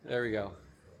There we go.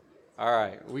 All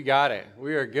right, we got it.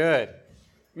 We are good.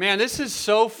 Man, this is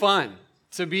so fun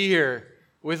to be here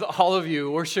with all of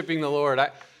you worshiping the Lord.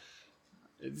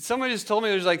 Someone just told me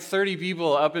there's like 30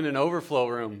 people up in an overflow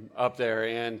room up there.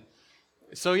 And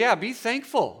so, yeah, be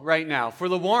thankful right now for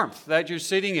the warmth that you're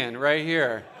sitting in right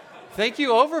here. Thank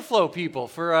you, overflow people,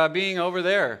 for being over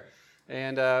there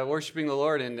and worshiping the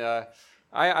Lord. And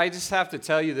I just have to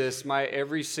tell you this,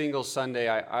 every single Sunday,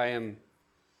 I am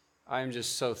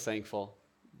just so thankful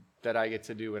that I get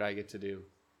to do what I get to do.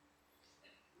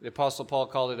 The Apostle Paul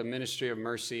called it a ministry of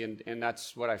mercy, and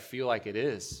that's what I feel like it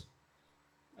is.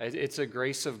 It's a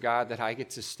grace of God that I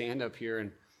get to stand up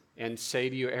here and say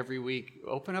to you every week,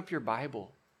 open up your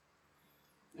Bible,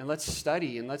 and let's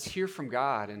study, and let's hear from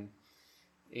God.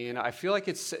 And I feel like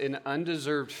it's an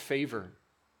undeserved favor,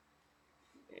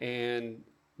 and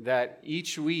that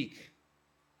each week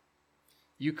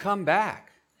you come back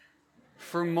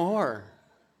for more.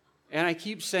 And I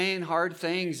keep saying hard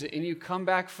things, and you come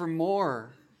back for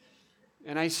more.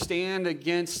 And I stand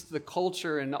against the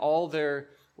culture and all their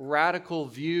radical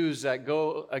views that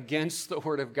go against the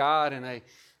Word of God, and I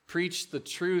preach the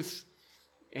truth,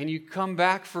 and you come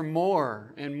back for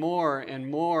more and more and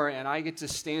more, and I get to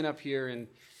stand up here and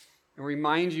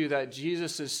remind you that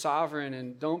Jesus is sovereign,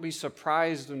 and don't be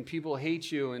surprised when people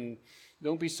hate you, and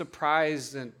don't be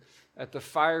surprised at the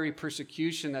fiery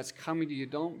persecution that's coming to you.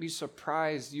 Don't be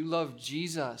surprised. You love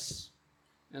Jesus,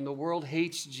 and the world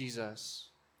hates Jesus.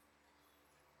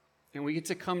 And we get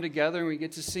to come together and we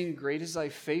get to sing Great Is Thy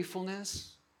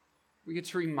Faithfulness. We get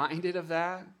to be reminded of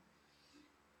that.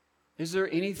 Is there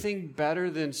anything better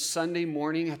than Sunday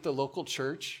morning at the local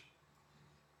church?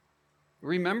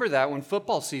 Remember that when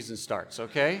football season starts,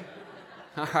 okay?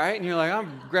 All right? And you're like, I'm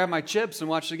going to grab my chips and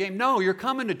watch the game. No, you're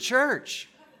coming to church.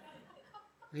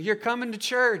 You're coming to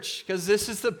church because this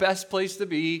is the best place to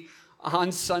be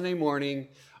on Sunday morning,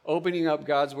 opening up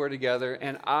God's Word together.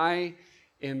 And I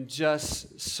am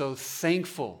just so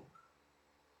thankful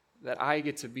that I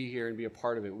get to be here and be a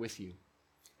part of it with you.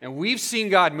 And we've seen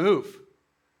God move.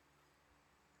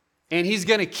 And He's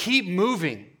going to keep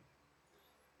moving.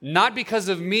 Not because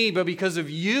of me, but because of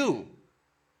you.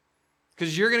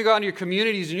 Because you're going to go out in your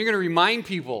communities and you're going to remind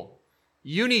people,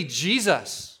 you need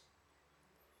Jesus.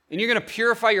 And you're going to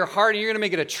purify your heart and you're going to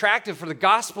make it attractive for the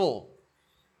gospel.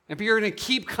 And people are going to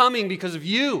keep coming because of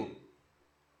you.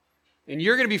 And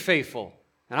you're going to be faithful.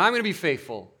 And I'm going to be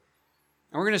faithful.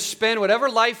 And we're going to spend whatever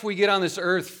life we get on this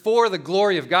earth for the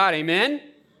glory of God. Amen?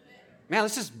 Man,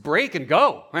 let's just break and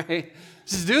go. Right?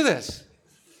 Let's just do this.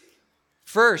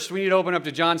 First, we need to open up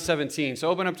to John 17. So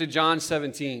open up to John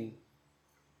 17.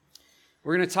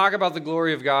 We're going to talk about the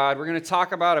glory of God. We're going to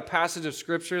talk about a passage of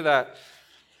Scripture that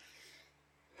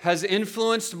has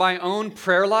influenced my own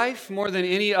prayer life more than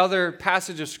any other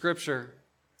passage of Scripture.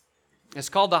 It's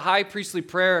called the High Priestly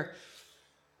Prayer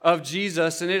of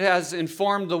Jesus, and it has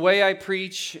informed the way I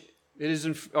preach. It is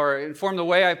informed the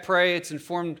way I pray. It's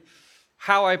informed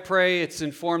how I pray. It's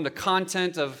informed the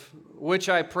content of which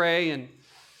I pray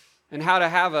and how to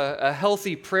have a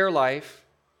healthy prayer life.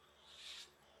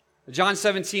 John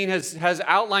 17 has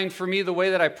outlined for me the way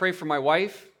that I pray for my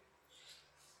wife,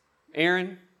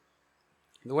 Erin,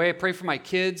 the way I pray for my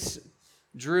kids,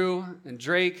 Drew and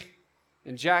Drake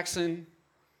and Jackson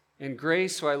and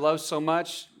Grace, who I love so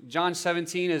much. John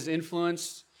 17 has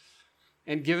influenced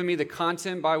and given me the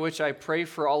content by which I pray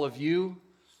for all of you,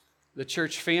 the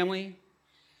church family.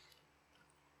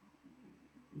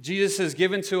 Jesus has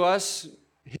given to us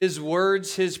His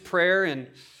words, His prayer, and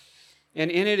in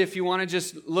it, if you want to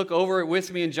just look over it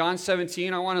with me in John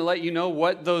 17, I want to let you know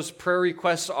what those prayer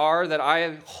requests are that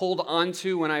I hold on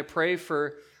to when I pray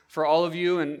for all of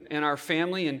you and our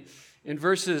family. And in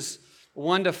verses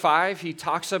 1 to 5, he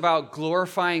talks about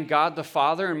glorifying God the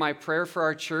Father, and my prayer for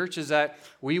our church is that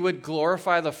we would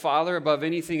glorify the Father above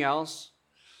anything else.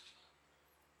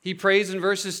 He prays in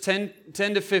verses 10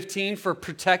 to 15 for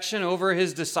protection over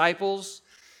His disciples.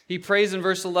 He prays in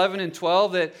verse 11 and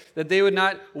 12 that they would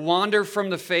not wander from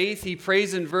the faith. He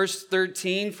prays in verse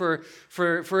 13 for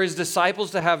His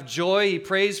disciples to have joy. He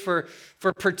prays for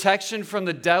protection from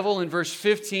the devil in verse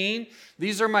 15.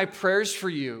 These are my prayers for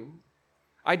you.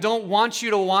 I don't want you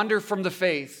to wander from the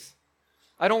faith.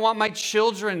 I don't want my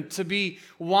children to be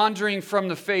wandering from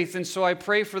the faith, and so I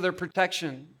pray for their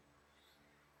protection.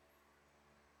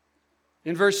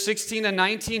 In verse 16 and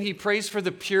 19, he prays for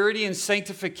the purity and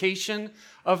sanctification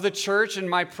of the church, and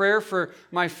my prayer for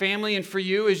my family and for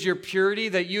you is your purity,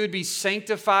 that you would be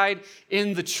sanctified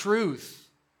in the truth.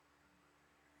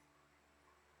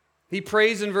 He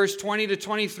prays in verse 20 to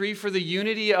 23 for the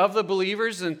unity of the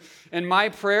believers. And my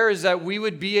prayer is that we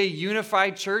would be a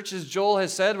unified church. As Joel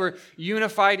has said, we're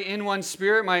unified in one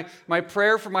spirit. My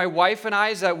prayer for my wife and I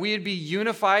is that we would be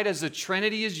unified as the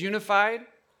Trinity is unified.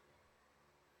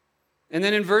 And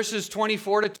then in verses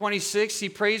 24 to 26, he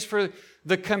prays for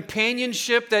the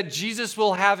companionship that Jesus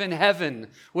will have in heaven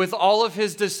with all of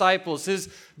his disciples, his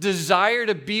desire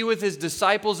to be with his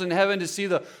disciples in heaven, to see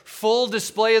the full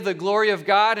display of the glory of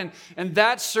God. And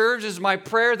that serves as my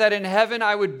prayer, that in heaven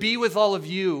I would be with all of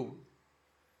you,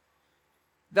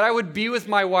 that I would be with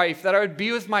my wife, that I would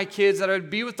be with my kids, that I would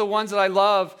be with the ones that I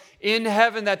love in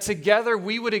heaven, that together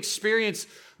we would experience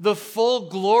the full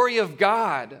glory of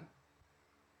God.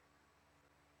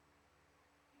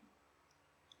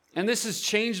 And this has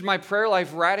changed my prayer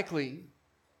life radically.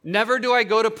 Never do I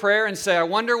go to prayer and say, I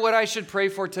wonder what I should pray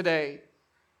for today.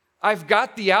 I've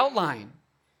got the outline.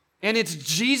 And it's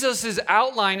Jesus'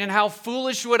 outline, and how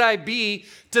foolish would I be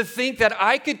to think that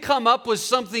I could come up with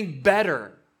something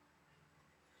better?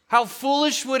 How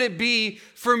foolish would it be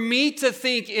for me to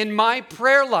think in my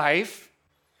prayer life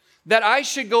that I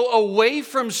should go away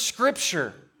from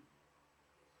Scripture?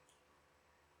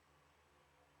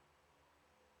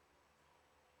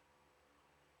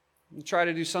 And try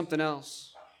to do something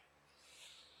else.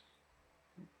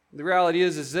 The reality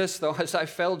is this, though, as I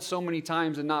failed so many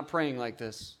times in not praying like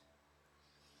this.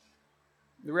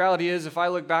 The reality is, if I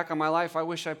look back on my life, I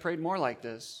wish I prayed more like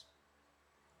this.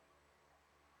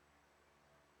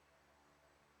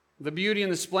 The beauty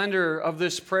and the splendor of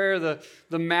this prayer,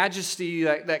 the majesty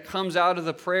that comes out of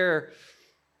the prayer,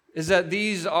 is that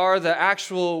these are the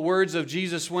actual words of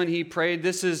Jesus when he prayed.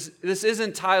 This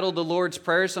isn't titled the Lord's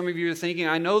Prayer. Some of you are thinking,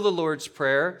 I know the Lord's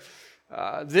Prayer.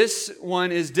 This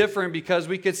one is different because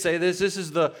we could say this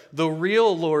is the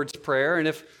real Lord's Prayer. And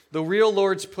if the real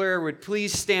Lord's Prayer would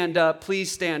please stand up,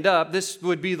 this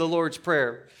would be the Lord's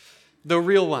Prayer, the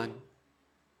real one.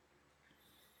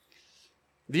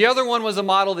 The other one was a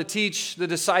model to teach the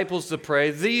disciples to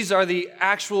pray. These are the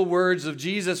actual words of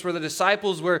Jesus, where the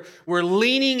disciples were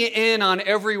leaning in on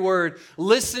every word,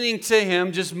 listening to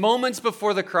him just moments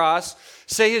before the cross,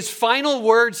 say his final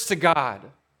words to God.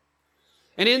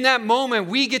 And in that moment,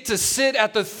 we get to sit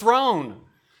at the throne,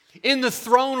 in the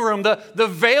throne room. The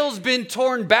veil's been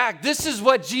torn back. This is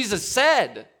what Jesus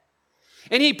said.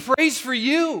 And he prays for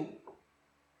you.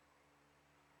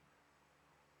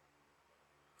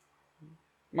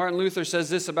 Martin Luther says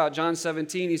this about John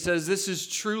 17. He says, this is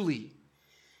truly,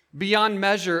 beyond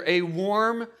measure, a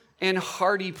warm and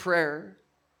hearty prayer.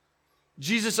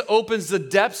 Jesus opens the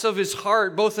depths of his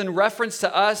heart, both in reference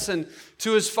to us and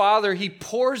to his Father. He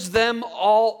pours them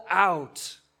all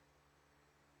out.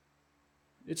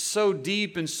 It's so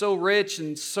deep and so rich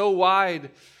and so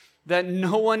wide that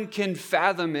no one can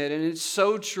fathom it. And it's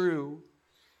so true.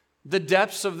 The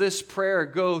depths of this prayer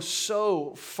go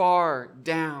so far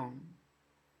down.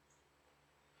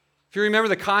 If you remember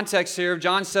the context here of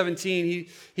John 17,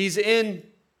 he's in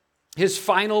his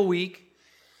final week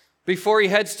before he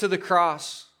heads to the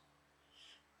cross.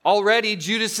 Already,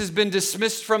 Judas has been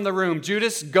dismissed from the room.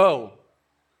 Judas, go.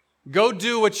 Go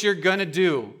do what you're going to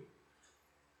do.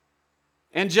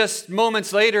 And just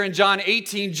moments later in John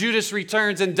 18, Judas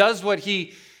returns and does what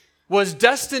he was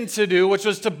destined to do, which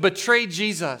was to betray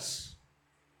Jesus.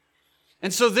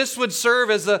 And so this would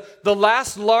serve as the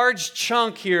last large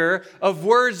chunk here of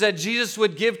words that Jesus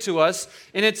would give to us.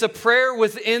 And it's a prayer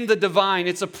within the divine.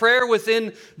 It's a prayer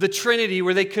within the Trinity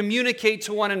where they communicate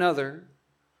to one another.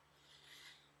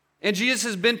 And Jesus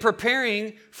has been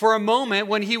preparing for a moment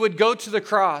when he would go to the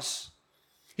cross.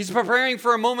 He's preparing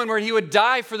for a moment where he would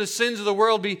die for the sins of the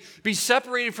world, be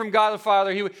separated from God the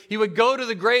Father. He would go to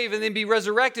the grave and then be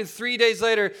resurrected 3 days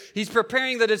later. He's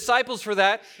preparing the disciples for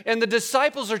that, and the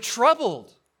disciples are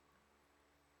troubled,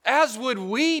 as would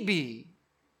we be.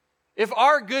 If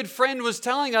our good friend was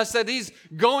telling us that he's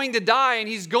going to die and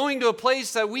he's going to a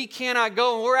place that we cannot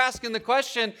go, and we're asking the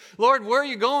question, Lord, where are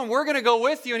you going? We're going to go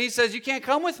with you. And he says, you can't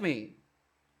come with me.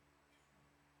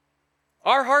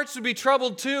 Our hearts would be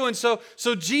troubled too. And so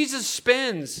Jesus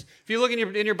spends, if you look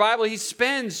in your Bible, he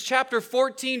spends chapter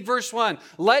 14, verse 1.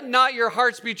 Let not your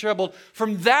hearts be troubled.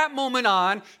 From that moment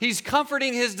on, he's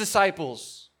comforting his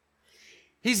disciples.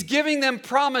 He's giving them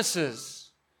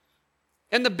promises.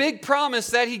 And the big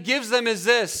promise that he gives them is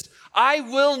this: I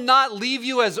will not leave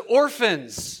you as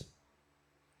orphans.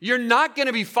 You're not going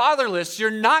to be fatherless. You're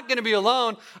not going to be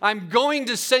alone. I'm going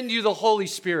to send you the Holy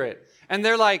Spirit. And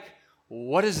they're like,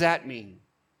 what does that mean?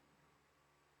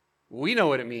 We know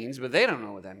what it means, but they don't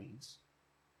know what that means.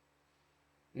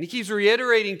 And he keeps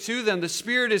reiterating to them, the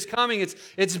Spirit is coming.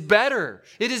 It's better.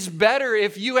 It is better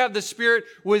if you have the Spirit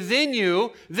within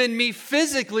you than me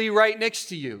physically right next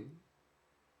to you.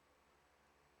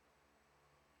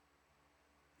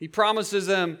 He promises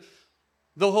them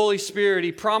the Holy Spirit.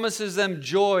 He promises them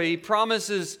joy. He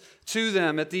promises to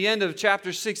them at the end of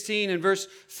chapter 16 and verse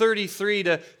 33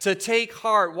 to take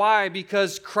heart. Why?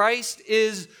 Because Christ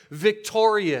is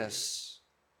victorious.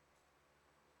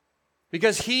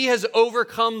 Because he has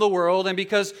overcome the world, and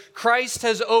because Christ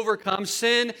has overcome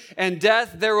sin and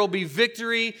death, there will be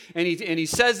victory. And he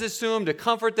says this to them to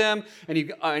comfort them, and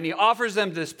he offers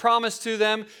them this promise to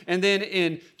them. And then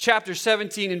in chapter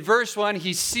 17, in verse 1,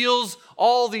 he seals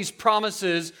all these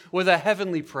promises with a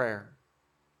heavenly prayer.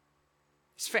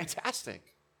 It's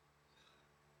fantastic.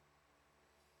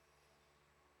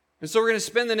 And so we're going to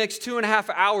spend the next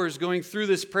 2.5 hours going through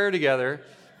this prayer together.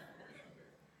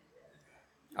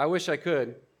 I wish I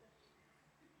could.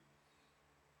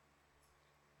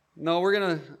 No, we're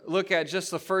going to look at just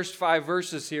the first 5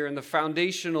 verses here and the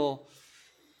foundational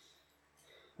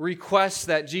requests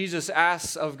that Jesus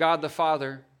asks of God the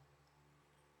Father.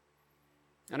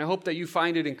 And I hope that you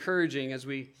find it encouraging as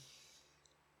we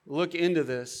look into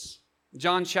this.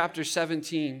 John chapter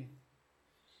 17.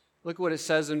 Look what it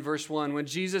says in verse 1. When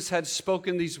Jesus had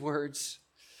spoken these words,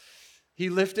 he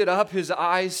lifted up his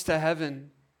eyes to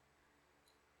heaven.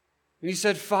 And he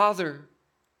said, Father,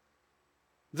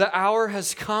 the hour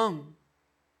has come.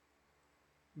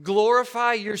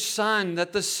 Glorify your Son,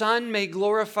 that the Son may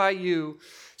glorify you,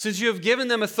 since you have given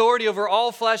them authority over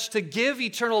all flesh to give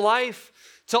eternal life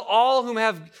to all who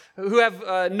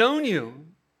have known you,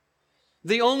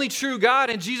 the only true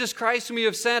God, and Jesus Christ whom you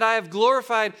have sent. I have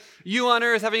glorified you on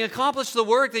earth, having accomplished the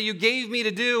work that you gave me to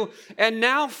do. And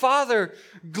now, Father,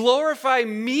 glorify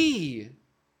me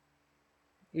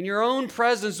in your own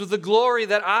presence with the glory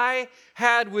that I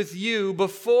had with you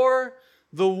before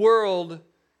the world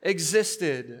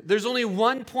existed. There's only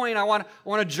one point I want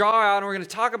to draw out, and we're going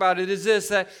to talk about it, is this,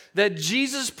 that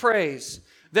Jesus prays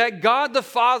that God the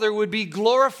Father would be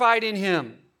glorified in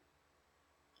him.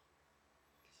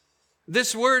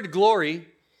 This word glory,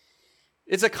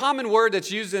 it's a common word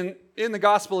that's used in the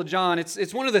Gospel of John.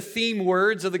 It's one of the theme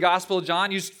words of the Gospel of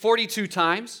John, used 42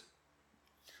 times.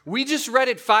 We just read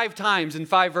it 5 times in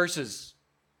 5 verses.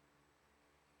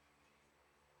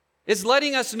 It's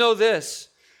letting us know this,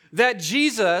 that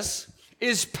Jesus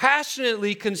is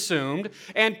passionately consumed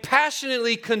and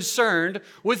passionately concerned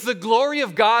with the glory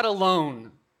of God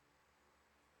alone.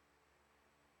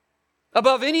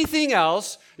 Above anything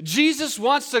else, Jesus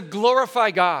wants to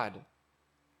glorify God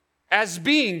as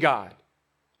being God.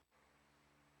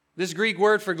 This Greek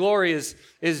word for glory is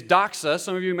doxa.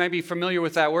 Some of you may be familiar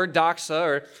with that word, doxa,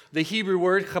 or the Hebrew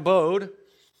word chabod.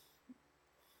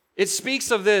 It speaks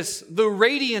of this, the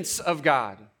radiance of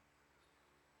God,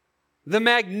 the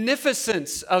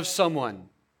magnificence of someone,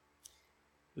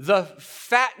 the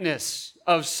fatness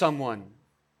of someone,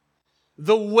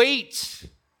 the weight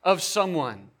of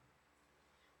someone.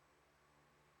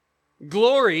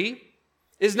 Glory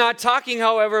is not talking,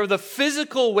 however, of the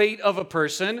physical weight of a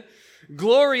person.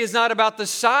 Glory is not about the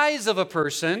size of a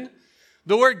person.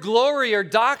 The word glory or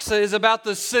doxa is about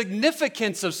the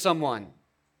significance of someone.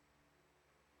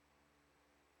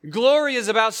 Glory is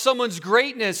about someone's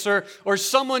greatness or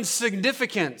someone's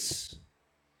significance.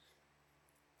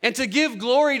 And to give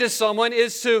glory to someone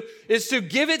is to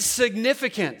give it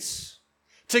significance,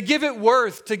 to give it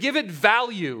worth, to give it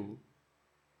value.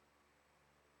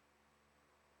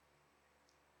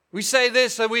 We say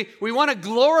this, that we want to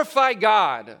glorify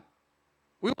God.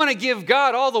 We want to give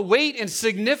God all the weight and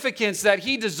significance that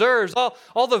he deserves,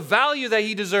 all the value that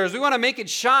he deserves. We want to make it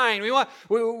shine. We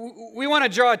want to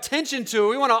draw attention to it.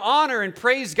 We want to honor and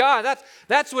praise God.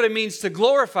 That's what it means to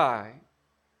glorify.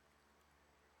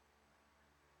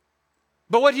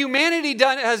 But what humanity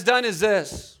has done is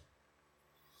this.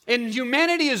 And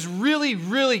humanity is really,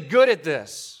 really good at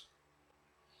this.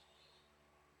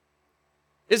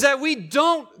 Is that we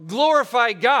don't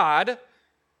glorify God,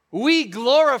 we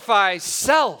glorify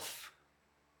self.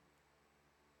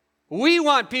 We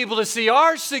want people to see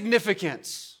our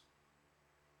significance.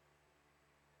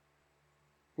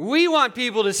 We want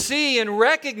people to see and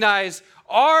recognize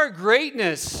our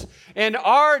greatness, and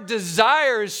our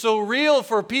desire is so real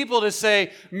for people to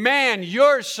say, man,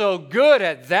 you're so good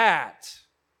at that.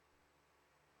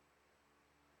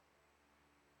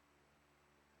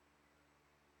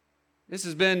 This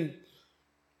has been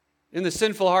in the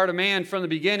sinful heart of man from the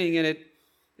beginning, and it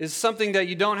is something that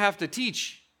you don't have to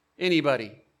teach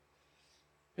anybody.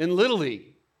 In Little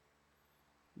League,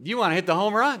 you want to hit the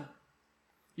home run.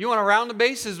 You want to round the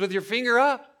bases with your finger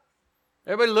up.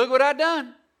 Everybody, look what I've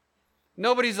done.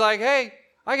 Nobody's like, hey,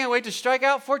 I can't wait to strike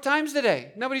out 4 times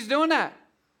today. Nobody's doing that.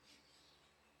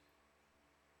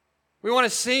 We want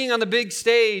to sing on the big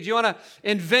stage. You want to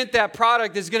invent that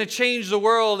product that's going to change the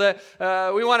world.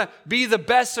 We want to be the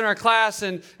best in our class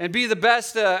and be the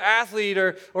best athlete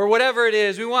or whatever it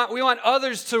is. We want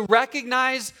others to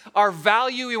recognize our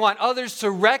value. We want others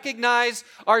to recognize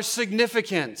our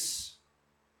significance.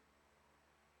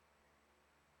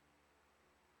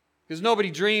 Because nobody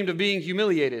dreamed of being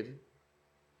humiliated.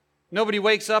 Nobody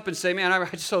wakes up and say, man, I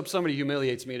just hope somebody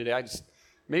humiliates me today.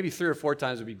 Maybe 3 or 4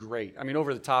 times would be great. I mean,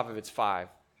 over the top if it's 5.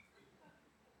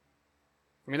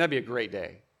 I mean, that'd be a great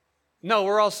day. No,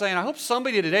 we're all saying, I hope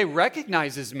somebody today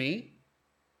recognizes me.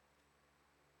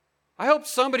 I hope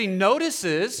somebody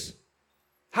notices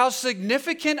how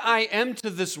significant I am to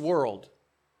this world.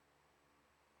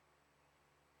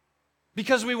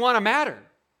 Because we want to matter.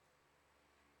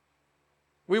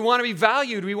 We want to be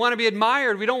valued. We want to be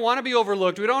admired. We don't want to be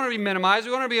overlooked. We don't want to be minimized.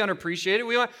 We want to be unappreciated.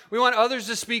 We want others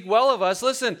to speak well of us.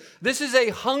 Listen, this is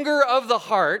a hunger of the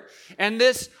heart, and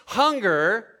this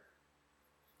hunger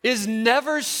is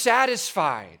never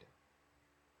satisfied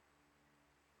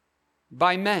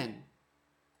by men.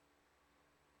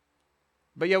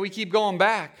 But yet we keep going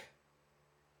back,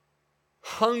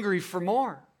 hungry for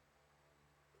more.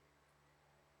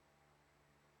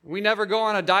 We never go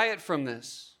on a diet from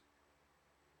this.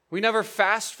 We never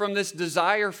fast from this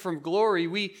desire from glory.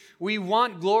 We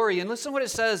want glory. And listen what it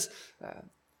says.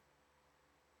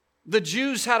 The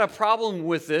Jews had a problem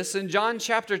with this. In John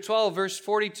chapter 12, verse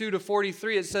 42 to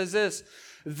 43, it says this.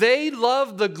 They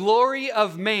love the glory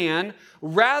of man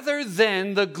rather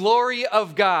than the glory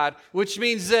of God, which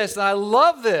means this, and I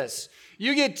love this.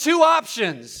 You get 2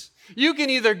 options. You can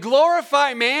either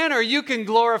glorify man or you can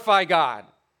glorify God.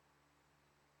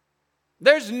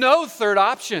 There's no third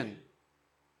option.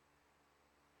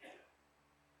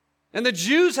 And the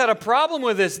Jews had a problem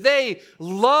with this. They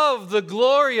loved the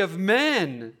glory of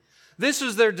men. This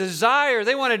was their desire.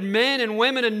 They wanted men and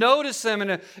women to notice them and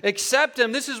to accept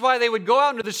them. This is why they would go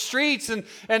out into the streets and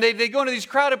they'd go into these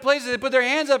crowded places. They'd put their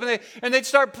hands up and they'd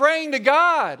start praying to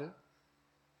God.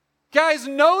 Guys,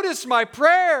 notice my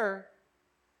prayer.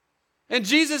 And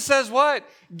Jesus says what?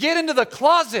 Get into the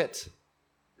closet.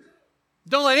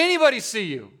 Don't let anybody see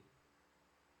you.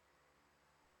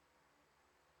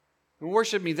 And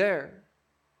worship me there.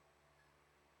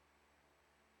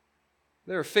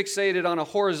 They're fixated on a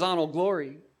horizontal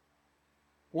glory,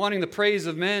 wanting the praise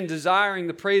of men, desiring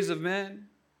the praise of men,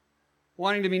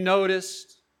 wanting to be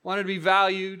noticed, wanting to be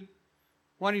valued,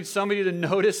 wanting somebody to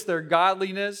notice their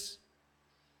godliness.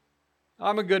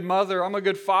 I'm a good mother, I'm a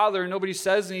good father, and nobody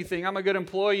says anything. I'm a good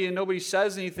employee, and nobody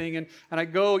says anything. And I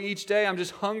go each day, I'm just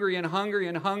hungry and hungry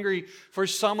and hungry for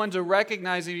someone to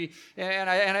recognize me. And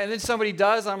then somebody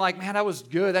does, and I'm like, man, that was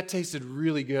good. That tasted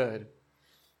really good.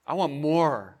 I want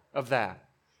more of that.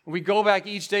 And we go back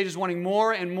each day just wanting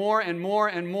more and more and more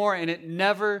and more, and it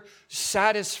never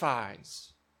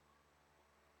satisfies.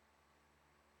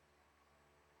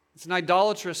 It's an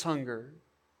idolatrous hunger.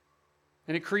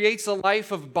 And it creates a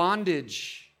life of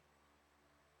bondage.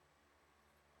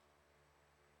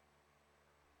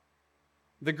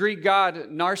 The Greek god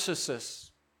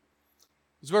Narcissus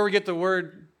is where we get the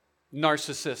word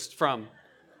narcissist from.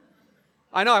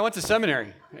 I know, I went to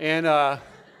seminary, and that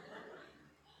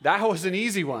was an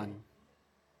easy one.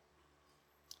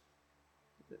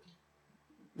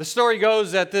 The story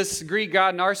goes that this Greek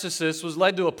god Narcissus was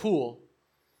led to a pool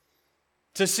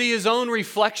to see his own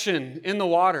reflection in the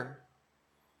water.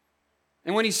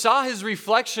 And when he saw his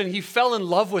reflection, he fell in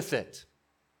love with it.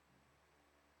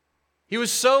 He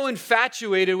was so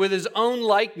infatuated with his own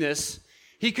likeness,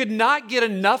 he could not get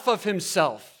enough of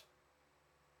himself.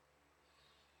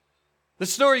 The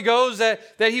story goes that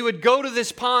he would go to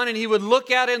this pond and he would look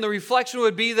at it and the reflection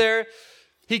would be there.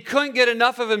 He couldn't get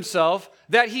enough of himself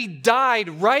that he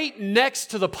died right next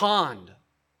to the pond.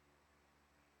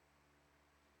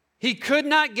 He could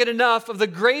not get enough of the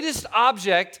greatest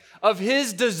object of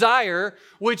his desire,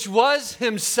 which was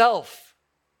himself.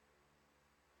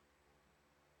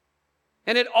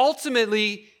 And it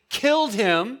ultimately killed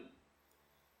him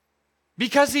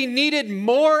because he needed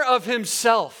more of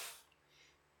himself.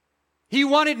 He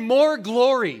wanted more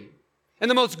glory.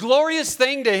 And the most glorious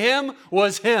thing to him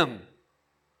was him.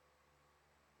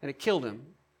 And it killed him.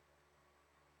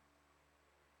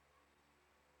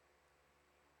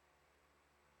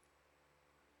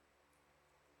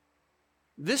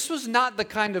 This was not the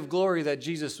kind of glory that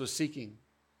Jesus was seeking.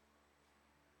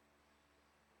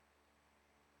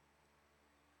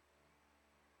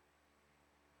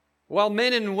 While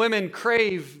men and women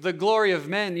crave the glory of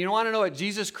men, you want to know what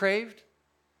Jesus craved?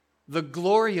 the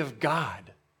glory of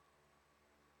God.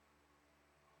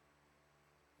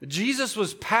 Jesus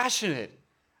was passionate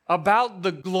about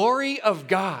the glory of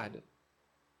God.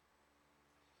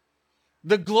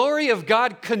 The glory of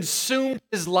God consumed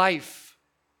his life.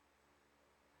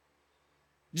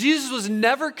 Jesus was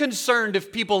never concerned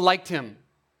if people liked him.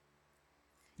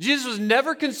 Jesus was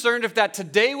never concerned if that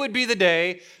today would be the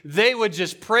day they would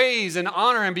just praise and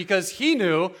honor him, because he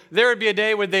knew there would be a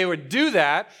day where they would do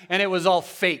that and it was all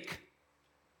fake.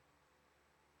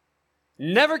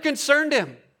 Never concerned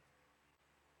him.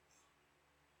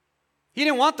 He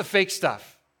didn't want the fake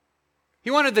stuff. He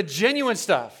wanted the genuine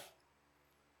stuff.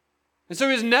 And so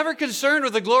he was never concerned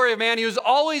with the glory of man. He was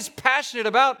always passionate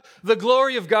about the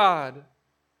glory of God.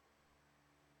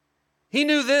 He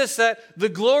knew this, that the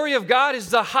glory of God is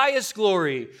the highest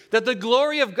glory, that the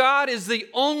glory of God is the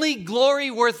only glory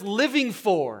worth living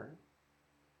for.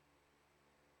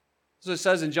 So it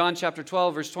says in John chapter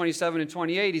 12, verse 27 and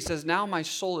 28, he says, "Now my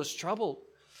soul is troubled.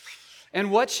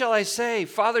 And what shall I say?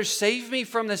 Father, save me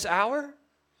from this hour?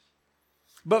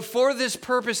 But for this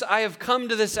purpose I have come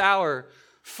to this hour.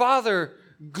 Father,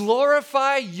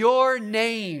 glorify your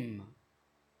name."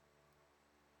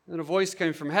 And a voice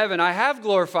came from heaven, "I have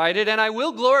glorified it, and I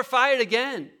will glorify it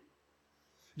again."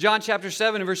 John chapter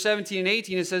 7, verse 17 and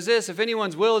 18, it says this, "If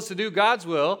anyone's will is to do God's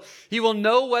will, he will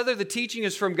know whether the teaching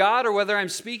is from God or whether I'm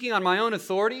speaking on my own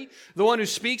authority. The one who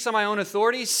speaks on my own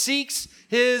authority seeks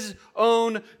his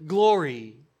own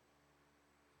glory.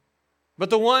 But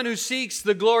the one who seeks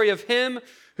the glory of him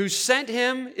who sent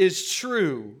him is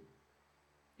true,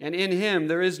 and in him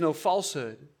there is no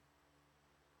falsehood."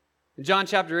 In John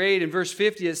chapter 8 and verse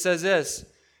 50, it says this,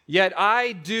 "Yet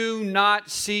I do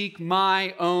not seek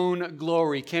my own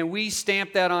glory." Can we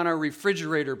stamp that on our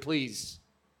refrigerator, please?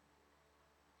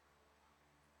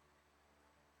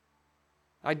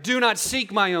 I do not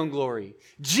seek my own glory.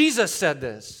 Jesus said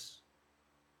this.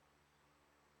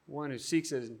 The one who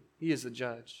seeks it, he is the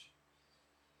judge.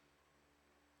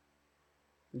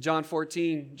 In John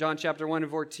chapter 1 and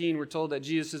 14, we're told that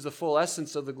Jesus is the full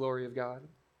essence of the glory of God.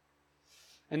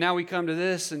 And now we come to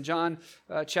this in John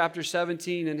chapter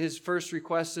 17, and his first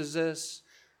request is this: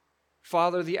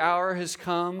 "Father, the hour has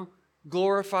come.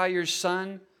 Glorify your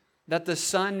Son, that the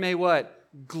Son may"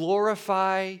 what?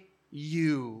 "Glorify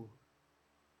you."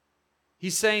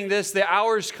 He's saying this, the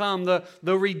hour's come, the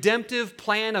redemptive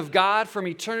plan of God from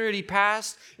eternity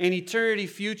past and eternity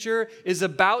future is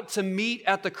about to meet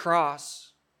at the cross.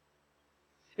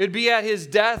 It'd be at his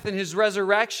death and his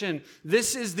resurrection.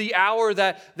 This is the hour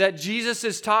that Jesus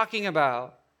is talking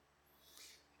about.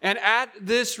 And at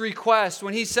this request,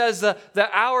 when he says the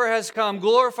hour has come,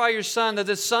 glorify your Son, that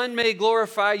the Son may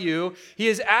glorify you, he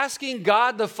is asking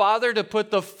God the Father to put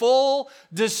the full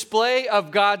display of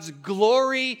God's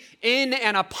glory in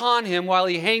and upon him while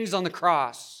he hangs on the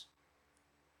cross.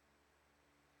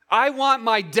 I want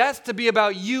my death to be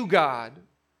about you, God.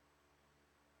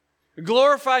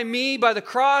 Glorify me by the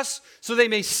cross so they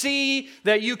may see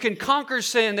that you can conquer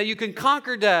sin, that you can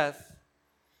conquer death.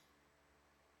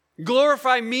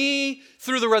 Glorify me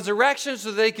through the resurrection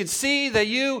so they can see that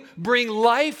you bring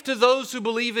life to those who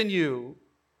believe in you.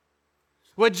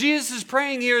 What Jesus is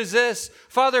praying here is this: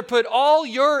 Father, put all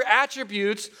your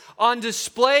attributes on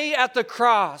display at the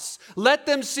cross. Let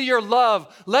them see your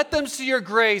love. Let them see your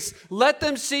grace. Let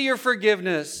them see your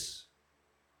forgiveness.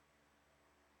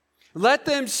 Let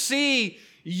them see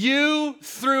you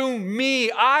through me.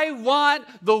 I want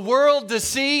the world to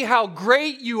see how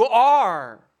great you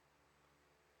are.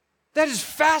 That is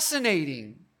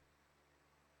fascinating.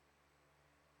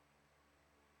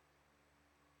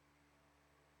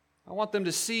 I want them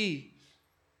to see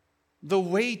the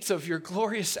weight of your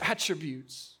glorious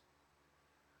attributes,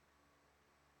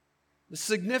 the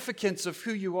significance of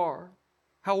who you are,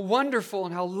 how wonderful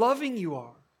and how loving you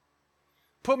are.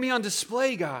 Put me on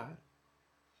display, God.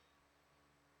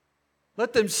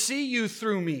 Let them see you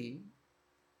through me.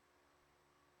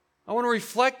 I want to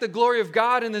reflect the glory of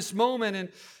God in this moment,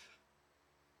 and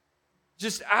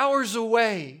just hours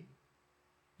away,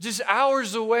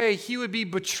 he would be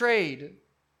betrayed.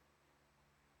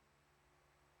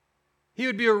 He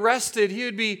would be arrested. He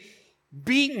would be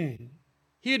beaten.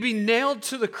 He would be nailed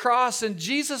to the cross, and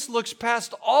Jesus looks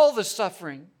past all the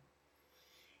suffering.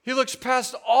 He looks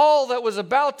past all that was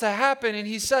about to happen, and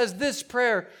he says this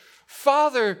prayer: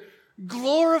 Father,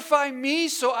 glorify me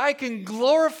so I can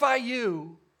glorify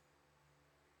you.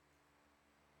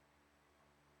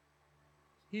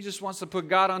 He just wants to put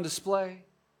God on display.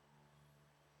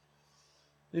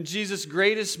 In Jesus'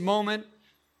 greatest moment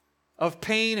of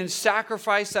pain and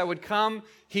sacrifice that would come.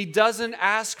 He doesn't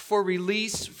ask for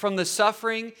release from the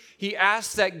suffering. He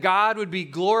asks that God would be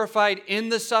glorified in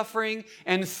the suffering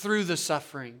and through the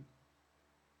suffering.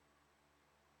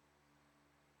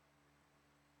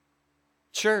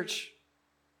 Church,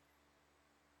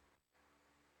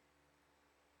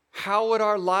 how would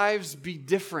our lives be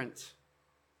different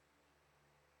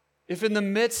if in the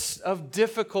midst of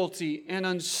difficulty and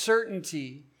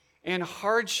uncertainty and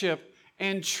hardship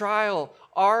and trial,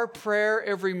 our prayer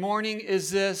every morning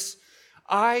is this: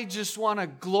 I just want to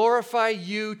glorify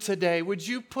you today. Would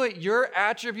you put your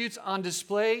attributes on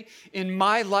display in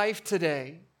my life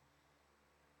today?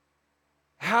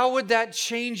 How would that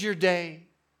change your day?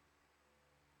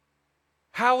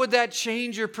 How would that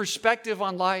change your perspective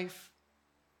on life?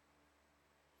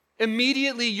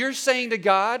 Immediately, you're saying to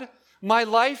God, my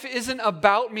life isn't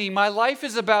about me. My life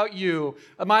is about you.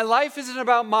 My life isn't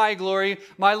about my glory.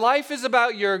 My life is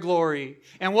about your glory.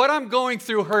 And what I'm going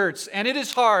through hurts, and it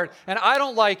is hard, and I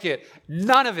don't like it.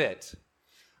 None of it.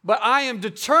 But I am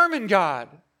determined, God,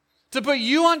 to put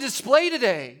you on display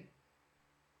today.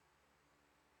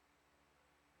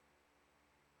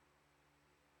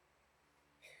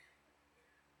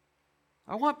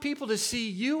 I want people to see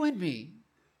you in me.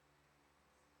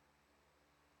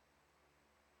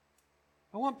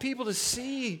 I want people to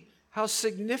see how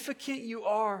significant you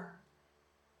are.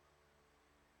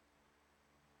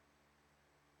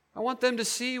 I want them to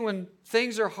see when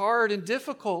things are hard and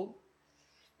difficult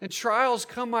and trials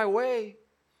come my way,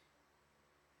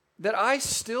 that I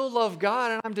still love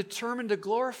God and I'm determined to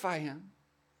glorify Him.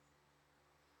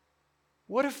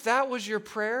 What if that was your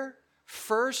prayer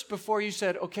first before you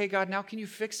said, okay, God, now can you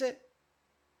fix it?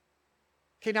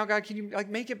 Okay, now God, can you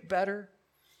make it better?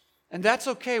 And that's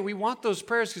okay. We want those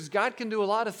prayers because God can do a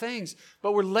lot of things,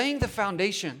 but we're laying the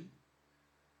foundation.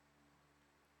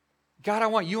 God, I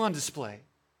want you on display.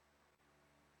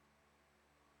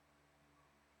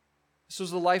 This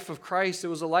was the life of Christ. It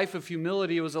was a life of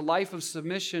humility. It was a life of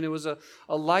submission. It was a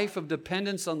life of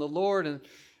dependence on the Lord. And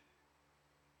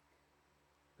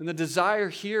the desire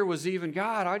here was even,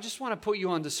 God, I just want to put you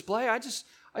on display. I just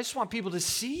want people to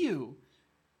see you.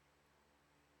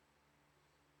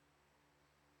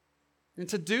 And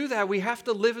to do that, we have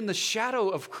to live in the shadow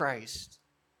of Christ.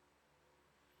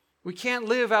 We can't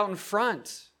live out in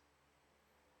front.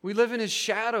 We live in His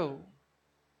shadow,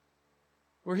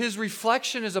 where His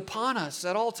reflection is upon us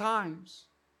at all times.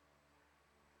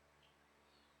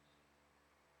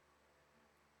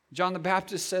 John the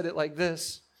Baptist said it like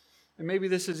this, and maybe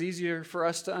this is easier for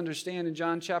us to understand. In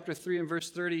John chapter 3 and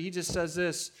verse 30, he just says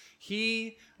this: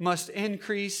 He must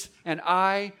increase and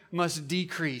I must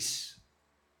decrease.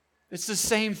 It's the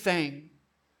same thing.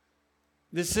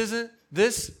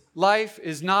 This life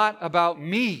is not about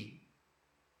me.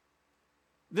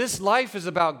 This life is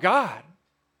about God.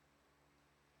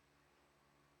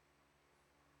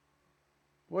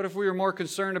 What if we were more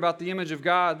concerned about the image of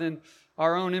God than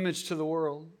our own image to the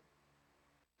world?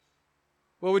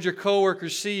 What would your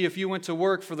coworkers see if you went to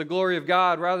work for the glory of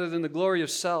God rather than the glory of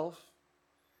self?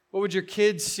 What would your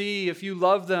kids see if you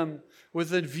loved them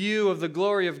with a view of the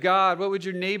glory of God? What would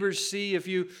your neighbors see if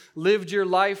you lived your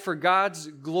life for God's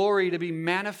glory to be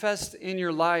manifest in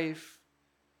your life?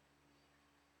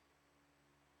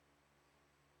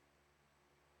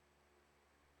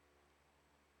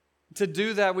 To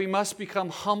do that, we must become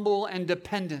humble and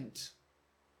dependent.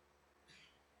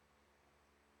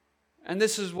 And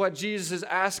this is what Jesus is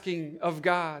asking of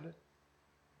God.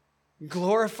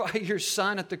 Glorify your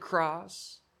Son at the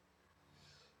cross.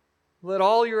 Let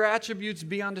all your attributes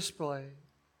be on display.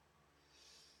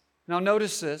 Now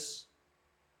notice this.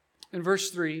 In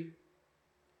verse 3,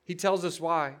 he tells us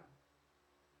why.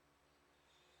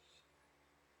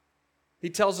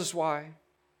 He tells us why.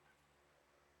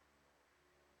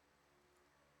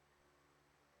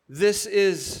 This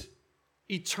is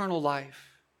eternal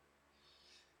life,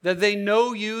 that they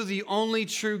know you, the only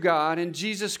true God, and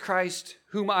Jesus Christ,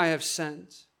 whom I have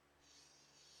sent.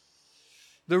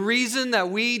 The reason that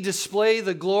we display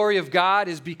the glory of God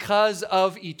is because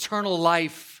of eternal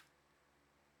life.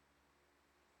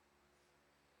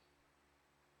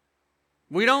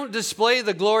 We don't display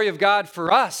the glory of God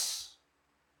for us.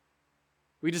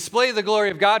 We display the glory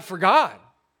of God for God.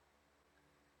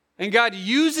 And God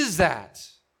uses that.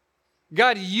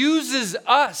 God uses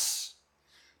us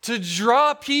to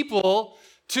draw people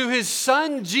to His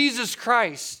Son, Jesus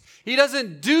Christ. He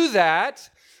doesn't do that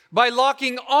by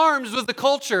locking arms with the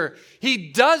culture.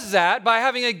 He does that by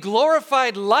having a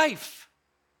glorified life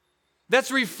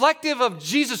that's reflective of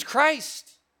Jesus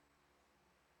Christ.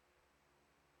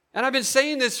 And I've been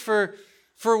saying this for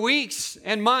for weeks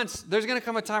and months. There's going to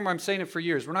come a time where I'm saying it for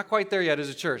years. We're not quite there yet as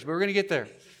a church, but we're going to get there.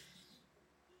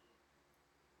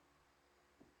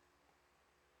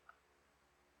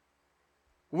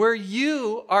 Where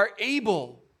you are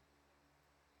able,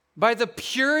 by the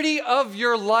purity of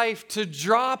your life, to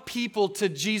draw people to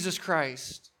Jesus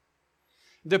Christ.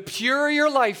 The purer your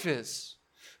life is,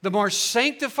 the more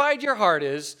sanctified your heart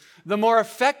is, the more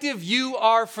effective you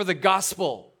are for the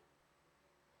gospel.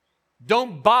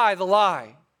 Don't buy the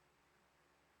lie.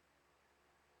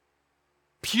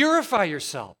 Purify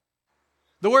yourself.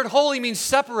 The word holy means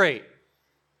separate.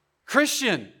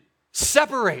 Christian,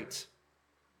 separate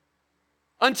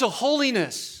unto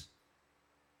holiness.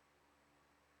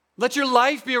 Let your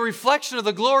life be a reflection of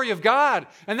the glory of God.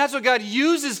 And that's what God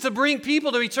uses to bring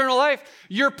people to eternal life.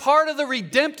 You're part of the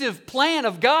redemptive plan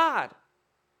of God.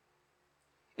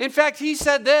 In fact, He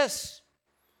said this,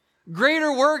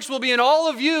 greater works will be in all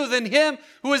of you than Him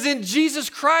who is in Jesus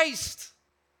Christ.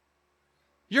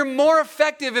 You're more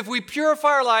effective if we purify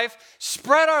our life,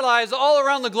 spread our lives all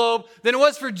around the globe than it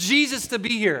was for Jesus to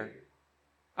be here.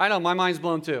 I know, my mind's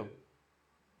blown too.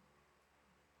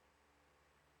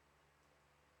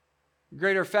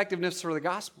 Greater effectiveness for the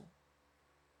gospel.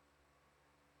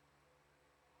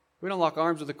 We don't lock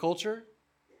arms with the culture.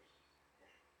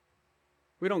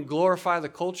 We don't glorify the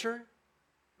culture.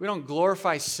 We don't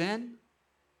glorify sin.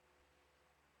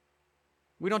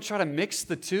 We don't try to mix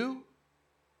the two.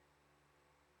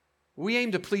 We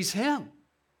aim to please Him.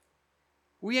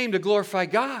 We aim to glorify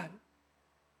God.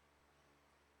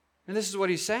 And this is what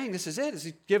He's saying. This is it. Is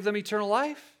He give them eternal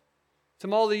life.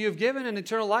 To all that you have given in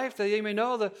eternal life, that they may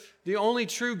know the only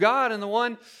true God and the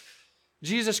one,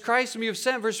 Jesus Christ, whom you have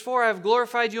sent. Verse 4, I have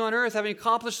glorified you on earth, having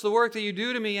accomplished the work that you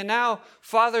do to me. And now,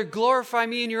 Father, glorify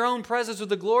me in your own presence with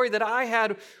the glory that I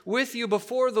had with you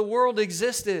before the world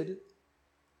existed.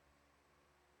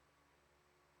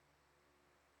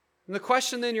 And the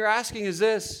question then you're asking is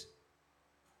this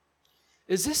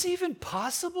even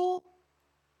possible?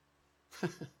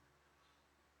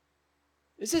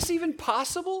 Is this even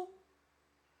possible?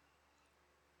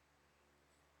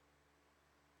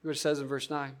 What it says in verse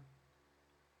 9.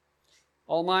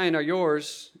 All mine are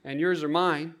yours, and yours are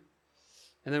mine.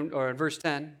 And then, or in verse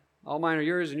 10, all mine are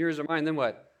yours, and yours are mine. Then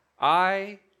what?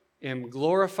 I am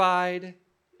glorified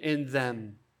in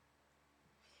them.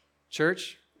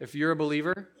 Church, if you're a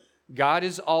believer, God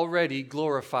is already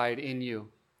glorified in you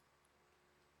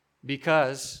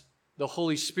because the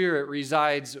Holy Spirit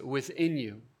resides within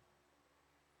you.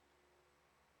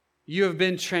 You have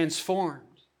been transformed.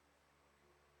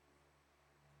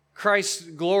 Christ's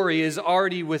glory is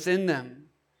already within them.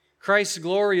 Christ's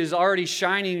glory is already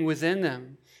shining within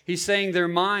them. He's saying they're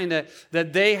mine,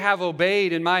 that they have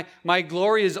obeyed, and my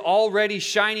glory is already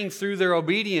shining through their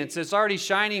obedience. It's already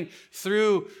shining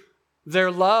through their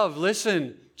love.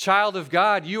 Listen, child of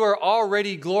God, you are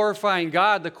already glorifying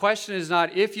God. The question is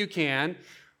not if you can,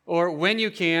 or when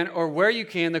you can, or where you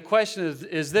can. The question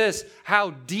is this: how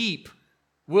deep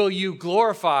will you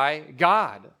glorify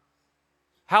God?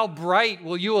 How bright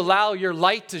will you allow your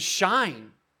light to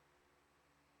shine?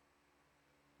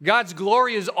 God's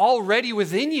glory is already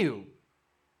within you.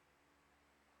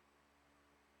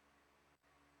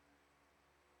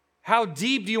 How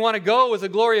deep do you want to go with the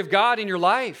glory of God in your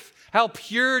life? How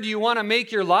pure do you want to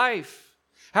make your life?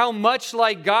 How much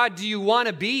like God do you want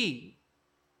to be?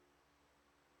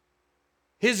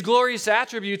 His glorious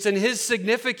attributes and His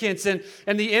significance and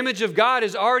the image of God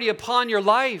is already upon your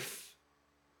life.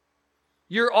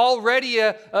 You're already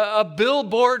a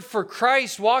billboard for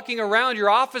Christ walking around your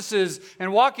offices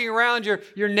and walking around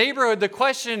your neighborhood. The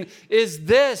question is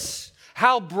this: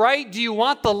 how bright do you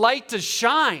want the light to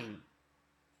shine?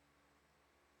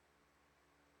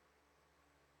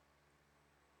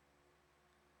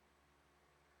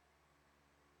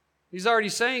 He's already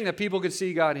saying that people could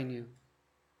see God in you.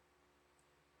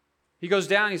 He goes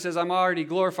down, he says, I'm already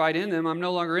glorified in them. I'm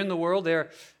no longer in the world. They're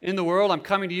in the world. I'm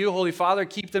coming to you, Holy Father.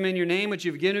 Keep them in your name, which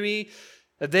you've given me,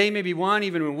 that they may be one,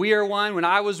 even when we are one. When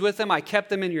I was with them, I kept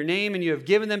them in your name, and you have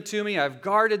given them to me. I've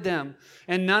guarded them,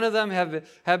 and none of them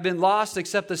have been lost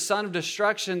except the son of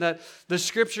destruction, that the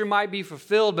scripture might be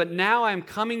fulfilled. But now I am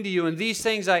coming to you, and these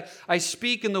things I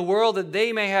speak in the world, that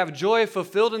they may have joy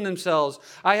fulfilled in themselves.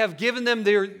 I have given them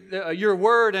your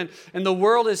word, and the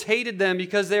world has hated them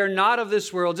because they are not of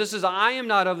this world, just as I am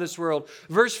not of this world.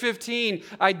 Verse 15,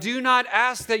 I do not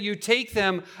ask that you take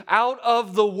them out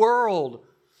of the world,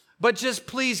 but just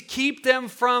please keep them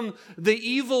from the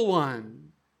evil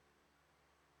one.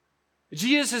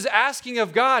 Jesus is asking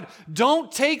of God,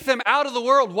 don't take them out of the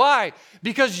world. Why?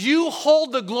 Because you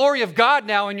hold the glory of God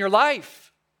now in your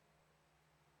life.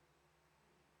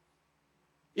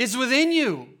 is within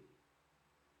you.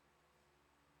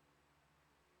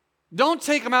 Don't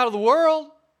take them out of the world.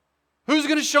 Who's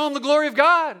going to show them the glory of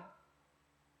God?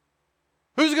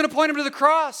 Who's going to point them to the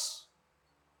cross?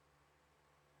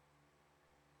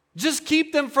 Just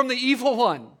keep them from the evil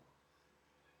one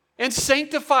and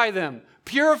sanctify them.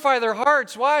 Purify their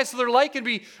hearts. Why? So their light can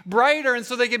be brighter and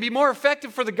so they can be more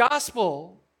effective for the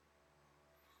gospel.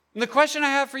 And the question I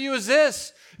have for you is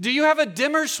this: do you have a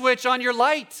dimmer switch on your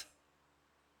light?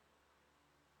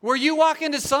 Where you walk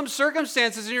into some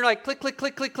circumstances and you're like, click, click,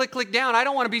 click, click, click, click down. I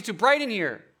don't want to be too bright in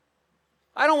here.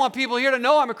 I don't want people here to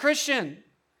know I'm a Christian.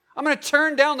 I'm going to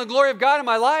turn down the glory of God in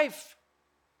my life.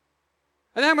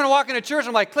 And then I'm going to walk into church and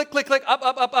I'm like, click, click, click, up,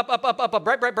 up, up, up, up, up, up, up,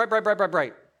 bright, bright, bright, bright, bright, bright,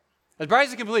 bright. As bright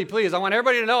as it can be, please. I want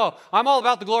everybody to know I'm all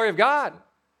about the glory of God.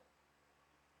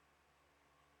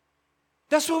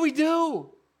 That's what we do.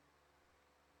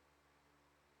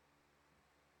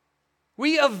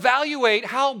 We evaluate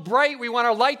how bright we want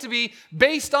our light to be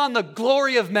based on the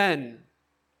glory of men.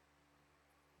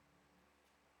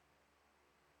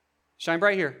 Shine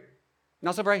bright here.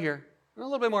 Not so bright here. A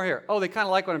little bit more here. Oh, they kind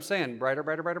of like what I'm saying. Brighter,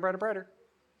 brighter, brighter, brighter, brighter.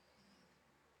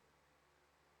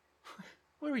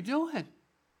 What are we doing?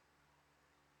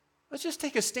 Let's just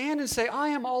take a stand and say, I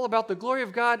am all about the glory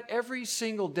of God every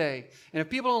single day. And if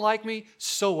people don't like me,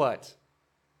 so what?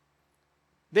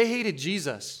 They hated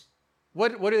Jesus.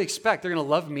 What do they expect? They're going to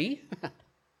love me?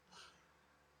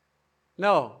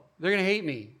 No, they're going to hate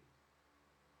me.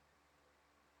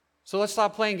 So let's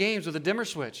stop playing games with a dimmer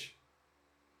switch.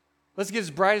 Let's get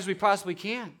as bright as we possibly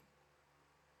can.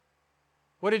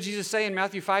 What did Jesus say in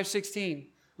Matthew 5:16?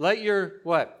 Let your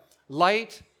what?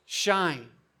 Light shine.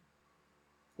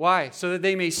 Why? So that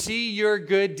they may see your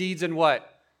good deeds and what?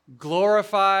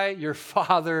 Glorify your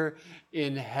Father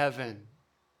in heaven.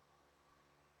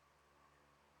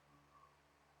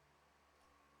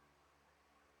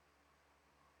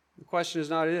 The question is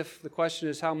not if, the question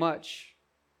is how much.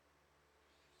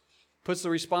 Puts the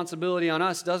responsibility on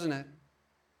us, doesn't it?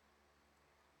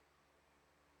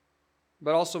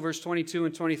 But also verse 22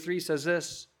 and 23 says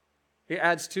this. It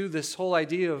adds to this whole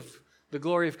idea of the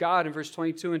glory of God. In verse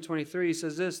 22 and 23, he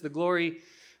says this: the glory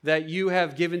that you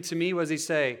have given to me, what does he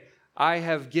say? I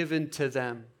have given to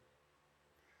them.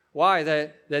 Why?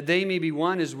 That they may be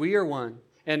one as we are one.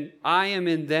 And I am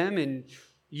in them and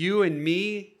you and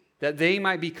me, that they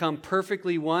might become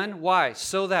perfectly one. Why?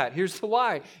 So that. Here's the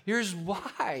why. Here's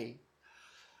why.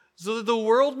 So that the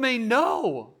world may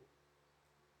know.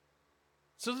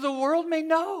 So that the world may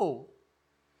know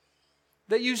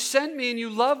that you sent me and you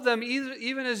love them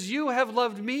even as you have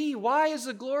loved me. Why is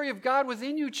the glory of God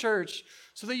within you, church?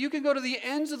 So that you can go to the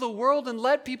ends of the world and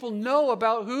let people know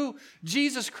about who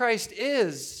Jesus Christ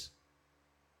is.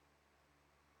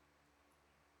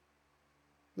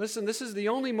 Listen, this is the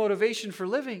only motivation for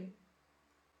living.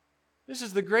 This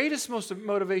is the greatest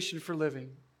motivation for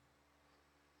living.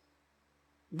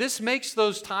 This makes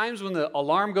those times when the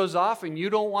alarm goes off and you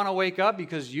don't want to wake up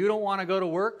because you don't want to go to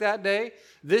work that day,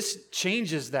 this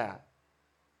changes that.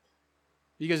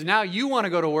 Because now you want to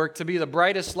go to work to be the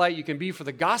brightest light you can be for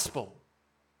the gospel.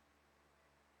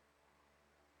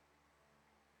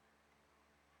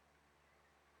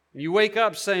 You wake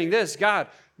up saying this: God,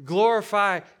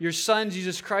 glorify your Son,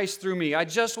 Jesus Christ, through me. I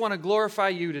just want to glorify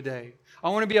you today. I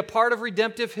want to be a part of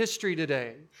redemptive history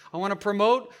today. I want to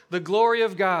promote the glory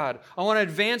of God. I want to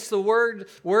advance the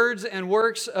words and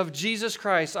works of Jesus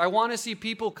Christ. I want to see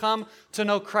people come to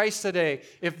know Christ today.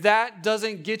 If that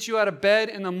doesn't get you out of bed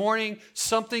in the morning,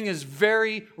 something is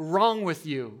very wrong with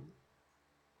you.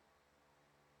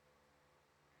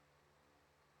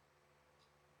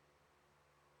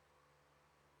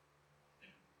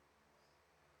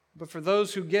 But for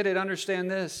those who get it,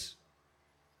 understand this.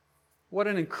 What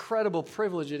an incredible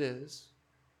privilege it is.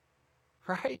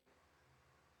 Right?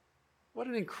 What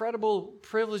an incredible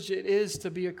privilege it is to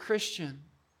be a Christian.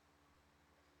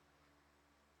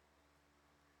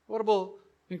 What an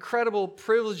incredible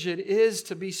privilege it is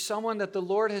to be someone that the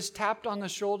Lord has tapped on the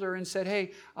shoulder and said,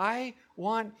 hey, I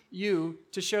want you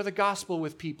to share the gospel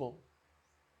with people.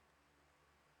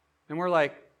 And we're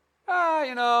like,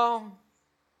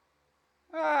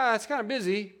 it's kind of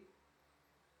busy.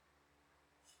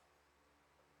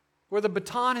 Where the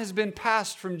baton has been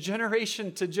passed from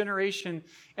generation to generation,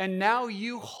 and now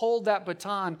you hold that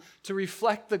baton to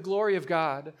reflect the glory of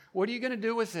God. What are you going to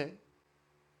do with it?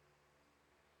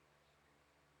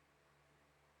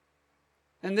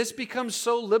 And this becomes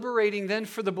so liberating then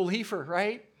for the believer,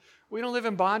 right? We don't live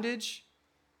in bondage.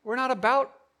 We're not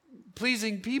about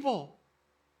pleasing people.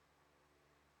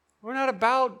 We're not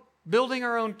about building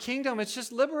our own kingdom. It's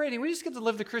just liberating. We just get to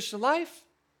live the Christian life.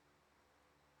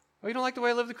 Oh, you don't like the way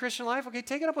I live the Christian life? Okay,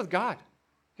 take it up with God.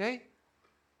 Okay?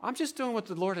 I'm just doing what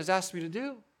the Lord has asked me to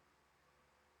do.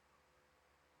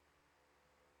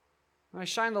 I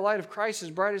shine the light of Christ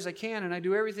as bright as I can, and I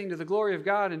do everything to the glory of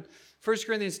God. And 1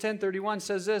 Corinthians 10:31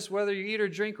 says this, whether you eat or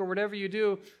drink or whatever you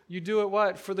do it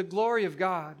what? For the glory of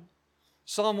God.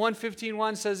 Psalm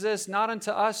 115:1 says this, not unto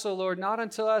us, O Lord, not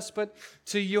unto us, but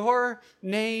to your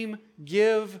name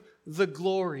give the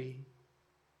glory.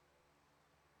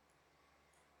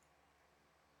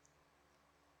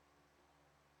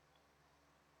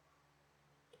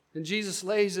 And Jesus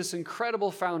lays this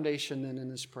incredible foundation then in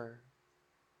this prayer.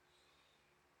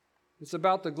 It's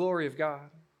about the glory of God.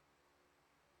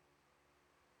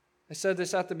 I said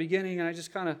this at the beginning, and I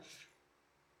just kind of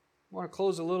want to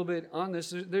close a little bit on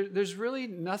this. There's really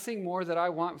nothing more that I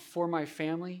want for my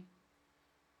family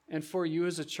and for you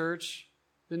as a church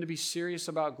than to be serious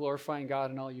about glorifying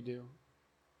God in all you do.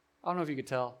 I don't know if you could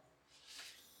tell.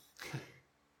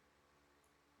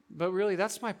 But really,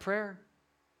 that's my prayer.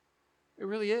 It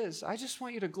really is. I just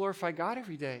want you to glorify God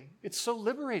every day. It's so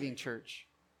liberating, church.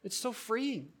 It's so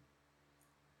freeing.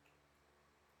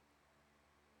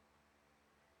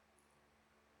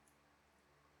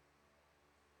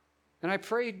 And I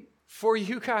prayed for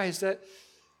you guys that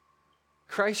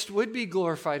Christ would be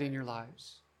glorified in your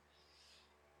lives.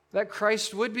 That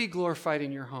Christ would be glorified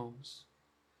in your homes.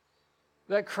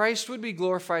 That Christ would be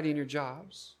glorified in your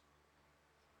jobs.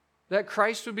 That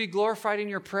Christ would be glorified in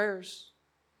your prayers.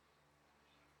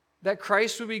 That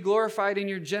Christ would be glorified in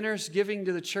your generous giving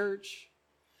to the church.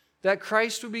 That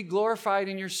Christ would be glorified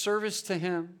in your service to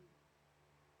Him.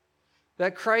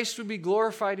 That Christ would be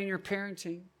glorified in your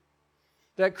parenting.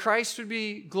 That Christ would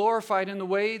be glorified in the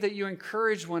way that you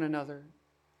encourage one another.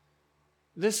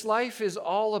 This life is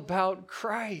all about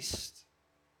Christ.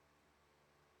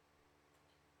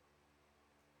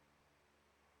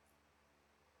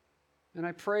 And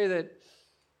I pray that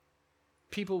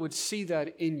people would see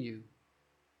that in you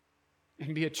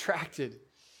and be attracted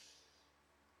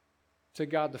to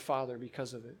God the Father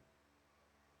because of it.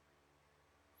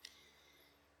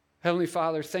 Heavenly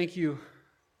Father, thank you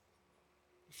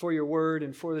for your word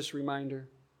and for this reminder.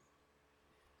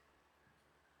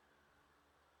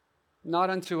 Not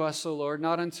unto us, O Lord,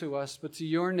 not unto us, but to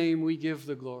your name we give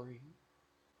the glory.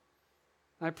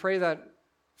 I pray that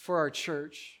for our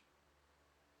church,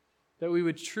 that we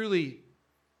would truly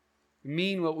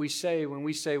mean what we say when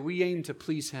we say we aim to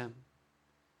please Him.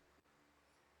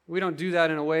 We don't do that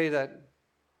in a way that,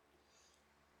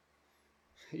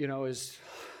 is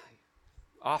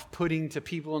off-putting to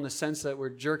people in the sense that we're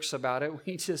jerks about it.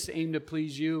 We just aim to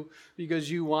please you because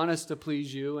you want us to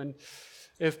please you. And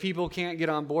if people can't get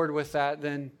on board with that,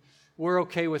 then we're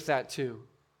okay with that too.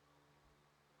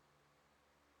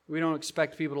 We don't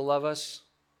expect people to love us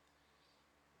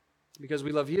because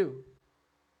we love you.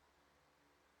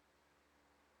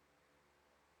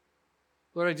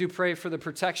 Lord, I do pray for the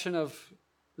protection of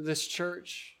this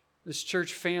church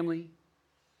family.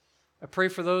 I pray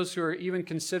for those who are even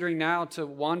considering now to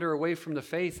wander away from the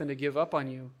faith and to give up on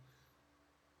you.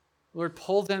 Lord,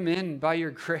 pull them in by your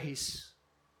grace.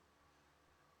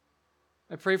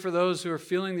 I pray for those who are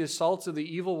feeling the assaults of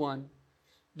the evil one,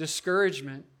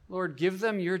 discouragement. Lord, give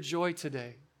them your joy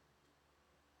today.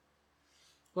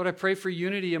 Lord, I pray for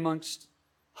unity amongst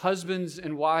husbands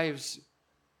and wives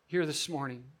here this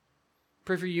morning.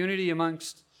 Pray for unity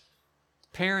amongst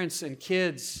parents and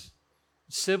kids,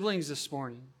 siblings this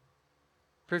morning.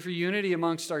 Pray for unity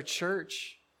amongst our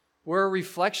church. We're a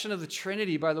reflection of the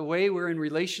Trinity by the way we're in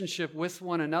relationship with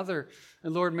one another.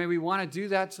 And Lord, may we want to do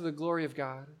that to the glory of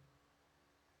God.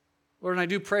 Lord, and I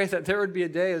do pray that there would be a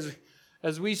day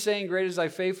as we sang Great Is Thy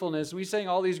Faithfulness, we sang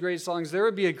all these great songs, there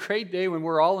would be a great day when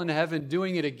we're all in heaven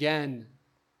doing it again.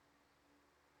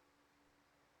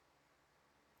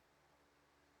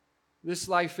 This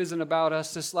life isn't about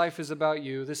us. This life is about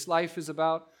you. This life is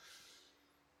about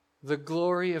the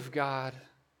glory of God.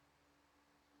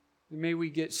 And may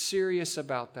we get serious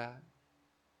about that.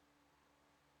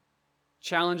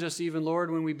 Challenge us even, Lord,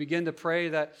 when we begin to pray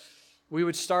that we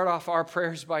would start off our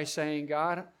prayers by saying,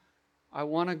 God, I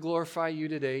want to glorify you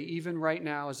today, even right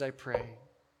now as I pray.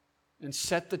 And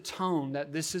set the tone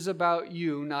that this is about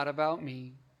you, not about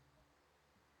me.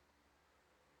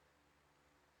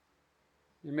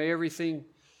 And may everything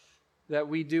that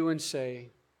we do and say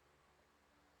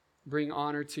bring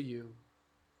honor to you,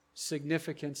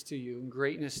 significance to you, and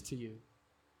greatness to you.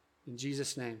 In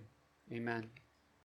Jesus' name, amen.